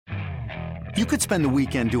You could spend the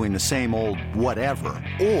weekend doing the same old whatever,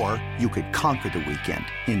 or you could conquer the weekend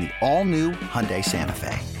in the all-new Hyundai Santa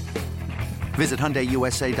Fe. Visit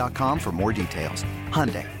HyundaiUSA.com for more details.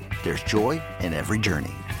 Hyundai, there's joy in every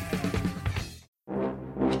journey.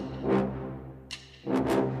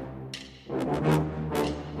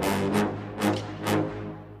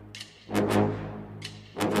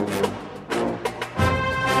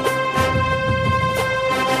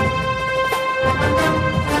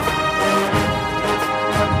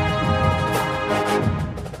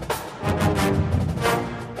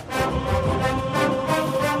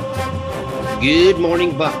 Good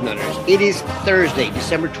morning, Bucknutters. It is Thursday,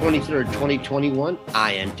 December 23rd, 2021.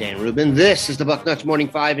 I am Dan Rubin. This is the Bucknuts Morning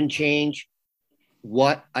Five and Change.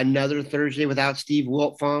 What, another Thursday without Steve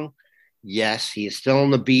Wiltfong? Yes, he is still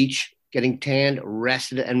on the beach, getting tanned,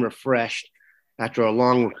 rested, and refreshed after a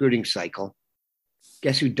long recruiting cycle.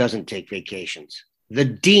 Guess who doesn't take vacations? The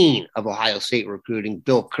Dean of Ohio State Recruiting,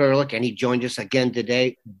 Bill Kurelic, and he joined us again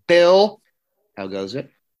today. Bill, how goes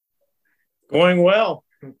it? Going well.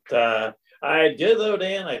 I did, though,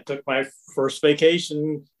 Dan. I took my first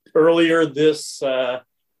vacation earlier this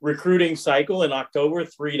recruiting cycle in October,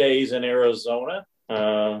 3 days in Arizona.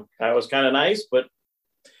 That was kind of nice, but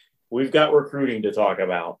we've got recruiting to talk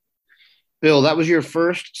about. Bill, that was your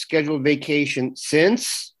first scheduled vacation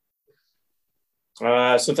since?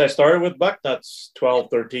 Since I started with Bucknuts 12,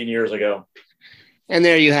 13 years ago. And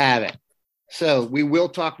there you have it. So we will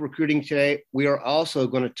talk recruiting today. We are also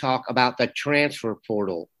going to talk about the transfer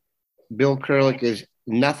portal. Bill Kurelic is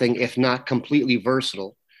nothing if not completely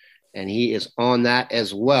versatile, and he is on that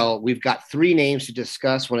as well. We've got three names to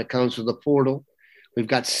discuss when it comes to the portal. We've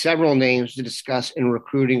got several names to discuss in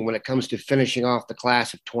recruiting when it comes to finishing off the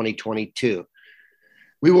class of 2022.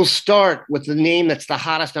 We will start with the name that's the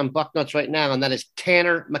hottest on Bucknuts right now, and that is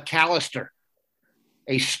Tanner McAllister,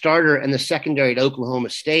 a starter in the secondary at Oklahoma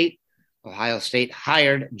State. Ohio State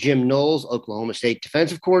hired Jim Knowles, Oklahoma State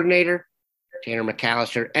defensive coordinator. Tanner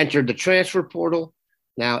McAllister entered the transfer portal.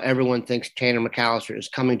 Now everyone thinks Tanner McAllister is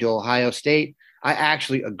coming to Ohio State. I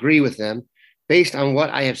actually agree with them based on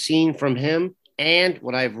what I have seen from him and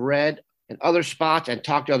what I've read in other spots and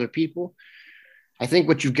talked to other people. I think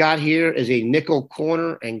what you've got here is a nickel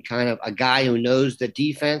corner and kind of a guy who knows the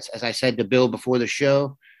defense. As I said to Bill before the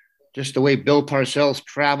show, just the way Bill Parcells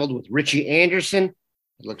traveled with Richie Anderson,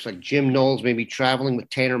 it looks like Jim Knowles may be traveling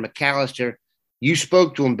with Tanner McAllister. You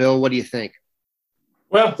spoke to him, Bill. What do you think?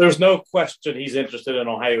 Well, there's no question he's interested in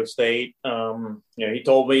Ohio State. He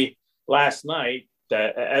told me last night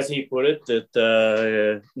that, as he put it,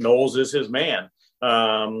 that Knowles is his man.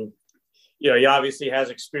 He obviously has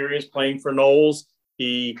experience playing for Knowles.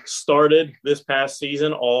 He started this past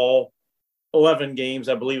season all 11 games,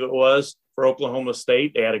 I believe it was, for Oklahoma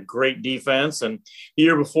State. They had a great defense, and the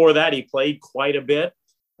year before that, he played quite a bit.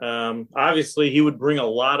 Obviously, he would bring a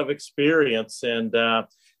lot of experience and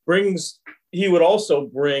he would also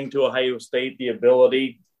bring to Ohio State the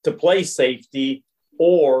ability to play safety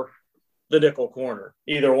or the nickel corner,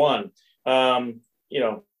 either one. Ohio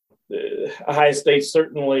State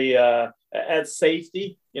certainly at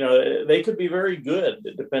safety, they could be very good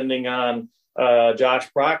depending on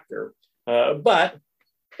Josh Proctor, but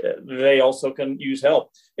they also can use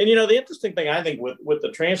help. And, the interesting thing I think with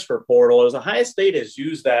the transfer portal is Ohio State has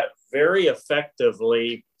used that very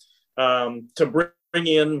effectively to bring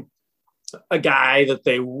in a guy that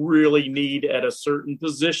they really need at a certain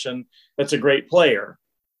position that's a great player.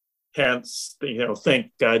 Hence,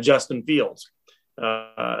 think Justin Fields.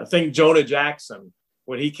 Think Jonah Jackson.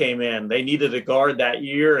 When he came in, they needed a guard that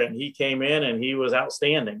year, and he came in and he was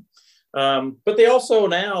outstanding. But they also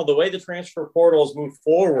now, the way the transfer portals move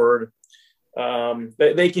forward,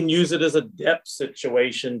 they can use it as a depth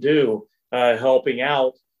situation too, helping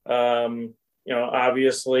out.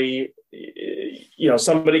 Obviously,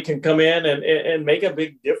 somebody can come in and make a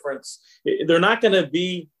big difference. They're not going to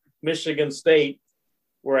be Michigan State,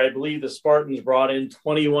 where I believe the Spartans brought in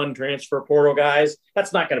 21 transfer portal guys.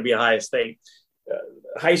 That's not going to be Ohio State.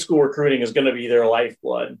 High school recruiting is going to be their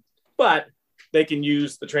lifeblood, but they can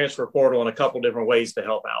use the transfer portal in a couple different ways to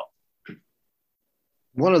help out.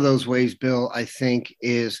 One of those ways, Bill, I think,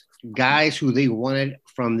 is guys who they wanted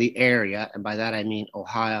from the area, and by that I mean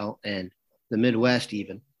Ohio and the Midwest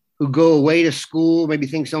even, who go away to school, maybe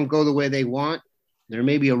things don't go the way they want. There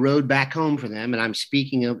may be a road back home for them, and I'm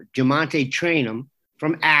speaking of Jamonte Trainum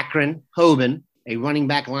from Akron, Hoban, a running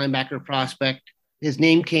back linebacker prospect. His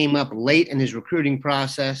name came up late in his recruiting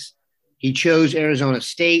process. He chose Arizona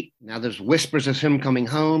State. Now there's whispers of him coming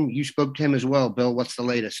home. You spoke to him as well, Bill. What's the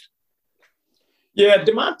latest? Yeah,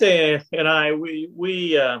 DeMonte and I,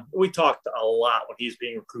 we talked a lot when he's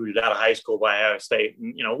being recruited out of high school by Ohio State.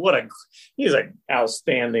 And, he's an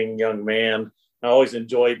outstanding young man. I always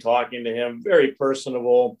enjoyed talking to him. Very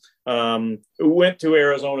personable. Went to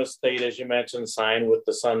Arizona State, as you mentioned, signed with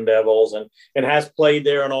the Sun Devils and has played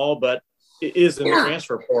there and all, but is in the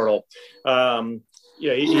transfer portal.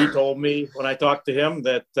 He told me when I talked to him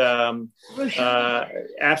that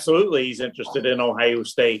absolutely he's interested in Ohio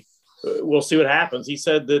State. We'll see what happens. He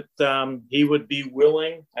said that he would be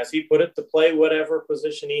willing, as he put it, to play whatever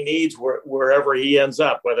position he needs wherever he ends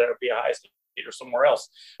up, whether it be Ohio State or somewhere else.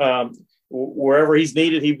 Wherever he's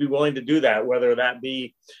needed, he'd be willing to do that, whether that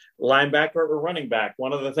be linebacker or running back.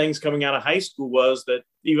 One of the things coming out of high school was that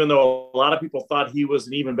even though a lot of people thought he was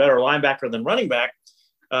an even better linebacker than running back,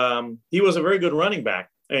 he was a very good running back.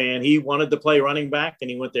 And he wanted to play running back, and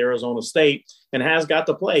he went to Arizona State and has got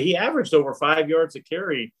to play. He averaged over 5 yards a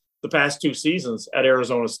carry the past 2 seasons at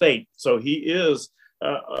Arizona State. So he is,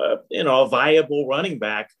 a viable running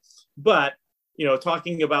back. But,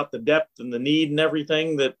 talking about the depth and the need and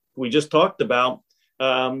everything that we just talked about,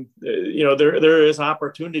 there is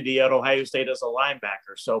opportunity at Ohio State as a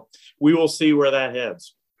linebacker. So we will see where that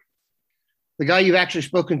heads. The guy you've actually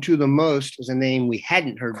spoken to the most is a name we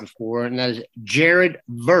hadn't heard before, and that is Jared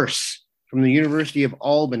Verse from the University of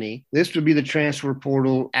Albany. This would be the transfer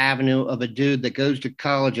portal avenue of a dude that goes to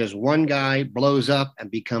college as one guy, blows up,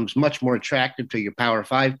 and becomes much more attractive to your Power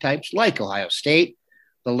 5 types like Ohio State.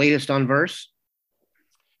 The latest on Verse?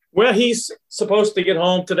 Well, he's supposed to get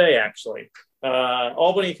home today, actually.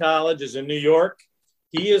 Albany College is in New York.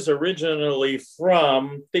 He is originally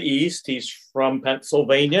from the East. He's from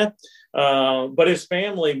Pennsylvania, but his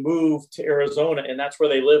family moved to Arizona, and that's where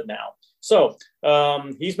they live now. So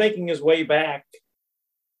he's making his way back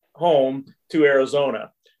home to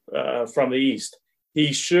Arizona from the East.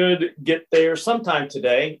 He should get there sometime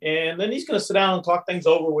today, and then he's going to sit down and talk things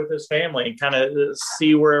over with his family and kind of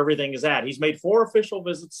see where everything is at. He's made 4 official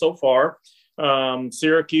visits so far,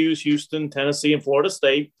 Syracuse, Houston, Tennessee, and Florida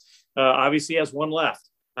State. Obviously has 1 left.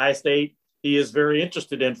 Ohio State, he is very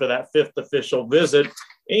interested in for that 5th official visit,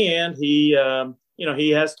 and he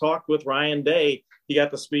has talked with Ryan Day. He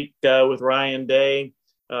got to speak with Ryan Day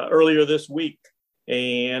earlier this week,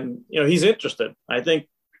 and he's interested. I think,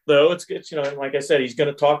 though, it's like I said, he's going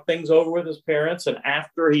to talk things over with his parents, and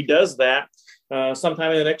after he does that,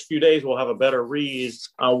 sometime in the next few days, we'll have a better read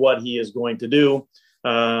on what he is going to do.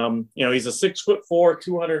 He's a 6'4",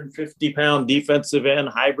 250-pound defensive end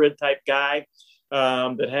hybrid type guy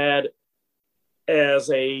that had as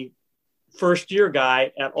a first-year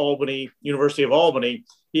guy at University of Albany.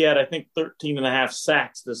 He had, I think, 13 and a half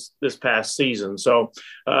sacks this past season. So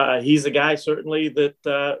he's a guy certainly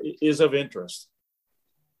that is of interest.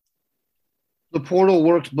 The portal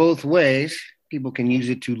works both ways. People can use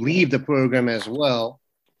it to leave the program as well.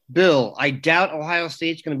 Bill, I doubt Ohio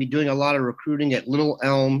State's going to be doing a lot of recruiting at Little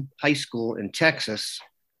Elm High School in Texas.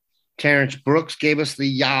 Terrence Brooks gave us the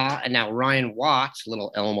ya, and now Ryan Watts,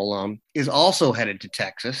 Little Elm alum, is also headed to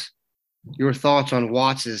Texas. Your thoughts on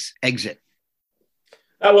Watts' exit?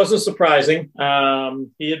 That wasn't surprising.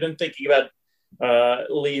 He had been thinking about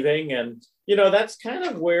leaving, and that's kind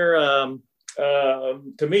of where,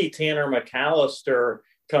 to me, Tanner McAllister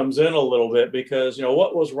comes in a little bit because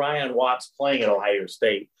what was Ryan Watts playing at Ohio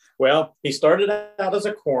State? Well, he started out as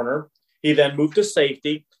a corner. He then moved to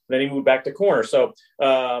safety. Then he moved back to corner. So,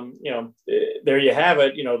 there you have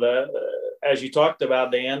it. As you talked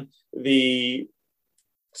about, Dan, the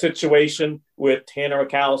situation with Tanner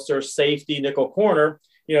McAllister, safety, nickel corner,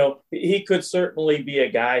 he could certainly be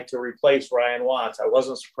a guy to replace Ryan Watts. I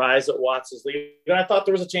wasn't surprised that Watts is leaving. I thought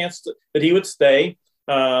there was a chance that he would stay.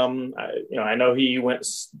 I know he went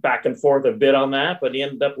back and forth a bit on that, but he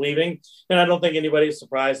ended up leaving. And I don't think anybody's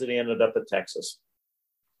surprised that he ended up at Texas.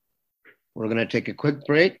 We're going to take a quick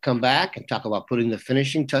break, come back, and talk about putting the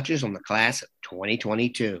finishing touches on the class of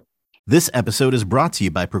 2022. This episode is brought to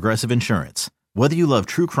you by Progressive Insurance. Whether you love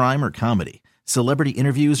true crime or comedy, celebrity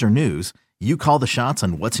interviews or news, you call the shots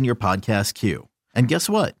on what's in your podcast queue. And guess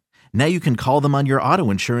what? Now you can call them on your auto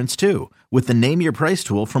insurance too with the Name Your Price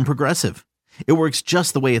tool from Progressive. It works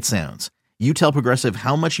just the way it sounds. You tell Progressive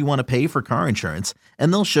how much you want to pay for car insurance,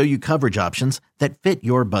 and they'll show you coverage options that fit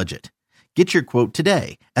your budget. Get your quote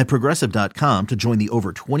today at Progressive.com to join the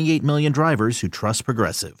over 28 million drivers who trust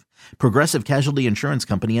Progressive. Progressive Casualty Insurance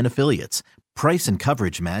Company and Affiliates. Price and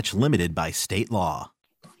coverage match limited by state law.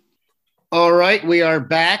 All right, we are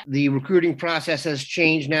back. The recruiting process has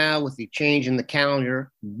changed now with the change in the calendar,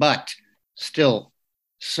 but still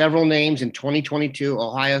several names in 2022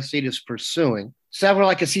 Ohio State is pursuing. Several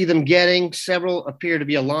I can see them getting. Several appear to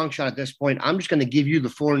be a long shot at this point. I'm just going to give you the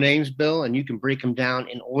 4 names, Bill, and you can break them down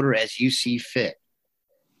in order as you see fit.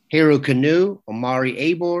 Hero Canoe, Omari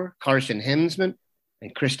Abor, Carson Hemsman,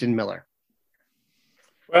 and Kristen Miller.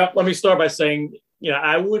 Well, let me start by saying,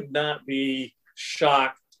 I would not be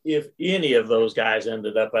shocked if any of those guys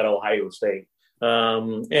ended up at Ohio State.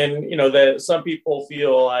 That some people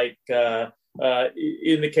feel like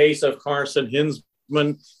in the case of Carson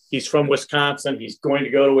Hemsman, he's from Wisconsin. He's going to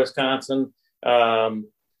go to Wisconsin.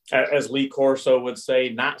 As Lee Corso would say,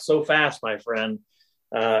 not so fast, my friend.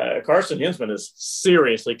 Carson Hemsman is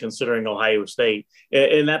seriously considering Ohio State.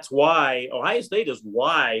 And that's why Ohio State is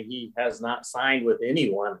why he has not signed with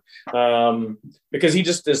anyone, because he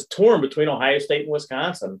just is torn between Ohio State and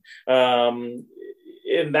Wisconsin.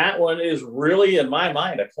 And that one is really, in my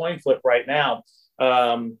mind, a coin flip right now.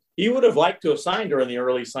 He would have liked to have signed during the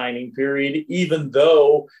early signing period, even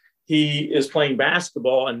though he is playing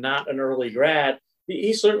basketball and not an early grad.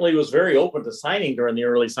 He certainly was very open to signing during the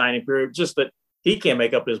early signing period, just that he can't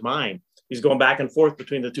make up his mind. He's going back and forth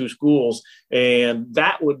between the two schools, and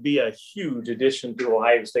that would be a huge addition to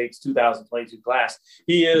Ohio State's 2022 class.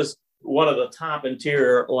 He is one of the top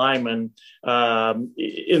interior linemen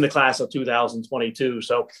in the class of 2022.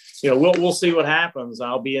 So, we'll see what happens.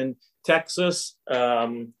 I'll be in Texas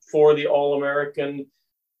for the All-American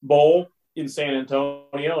Bowl in San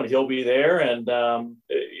Antonio, and he'll be there. And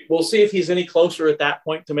we'll see if he's any closer at that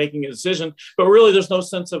point to making a decision. But really, there's no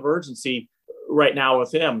sense of urgency right now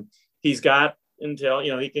with him. He's got until,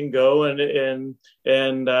 he can go and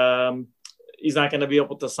he's not going to be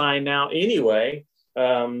able to sign now anyway.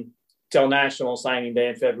 Till National Signing Day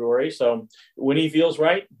in February. So when he feels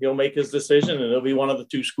right, he'll make his decision, and it'll be one of the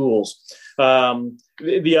two schools.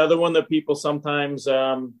 The other one that people sometimes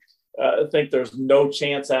think there's no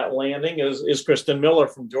chance at landing is Kristen Miller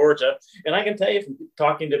from Georgia. And I can tell you from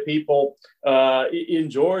talking to people in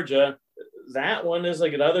Georgia, that one is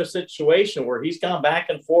like another situation where he's gone back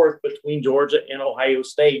and forth between Georgia and Ohio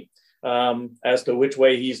State as to which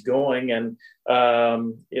way he's going. And,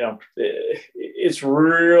 it's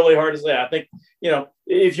really hard to say. I think,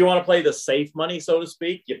 if you want to play the safe money, so to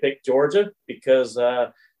speak, you pick Georgia because,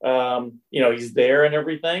 he's there and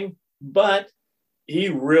everything. But he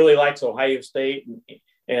really likes Ohio State.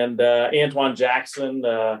 And Antoine Jackson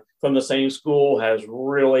from the same school has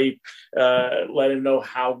really let him know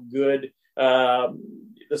how good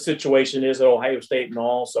the situation is at Ohio State and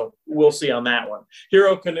all. So we'll see on that one.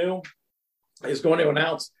 Hero Canoe is going to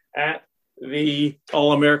announce at the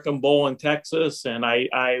All-American Bowl in Texas. And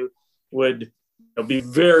I would be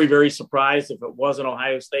very, very surprised if it wasn't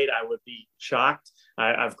Ohio State. I would be shocked.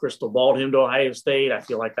 I've crystal balled him to Ohio State. I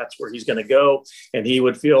feel like that's where he's going to go. And he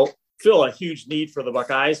would feel a huge need for the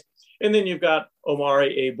Buckeyes. And then you've got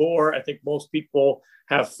Omari Abor. I think most people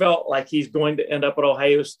have felt like he's going to end up at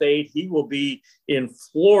Ohio State. He will be in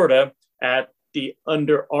Florida at the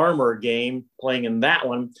Under Armour game, playing in that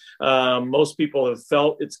one. Most people have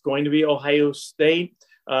felt it's going to be Ohio State,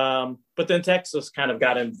 but then Texas kind of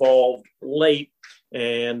got involved late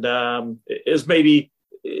and is maybe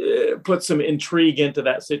put some intrigue into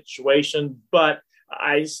that situation. But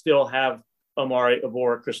I still have Omari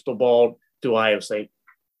Abor crystal ball to Ohio State.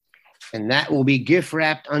 And that will be gift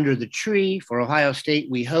wrapped under the tree for Ohio State,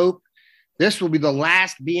 we hope. This will be the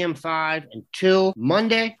last BM5 until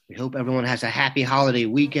Monday. We hope everyone has a happy holiday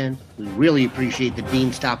weekend. We really appreciate the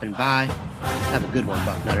Dean stopping by. Have a good one,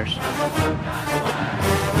 Bucknutters.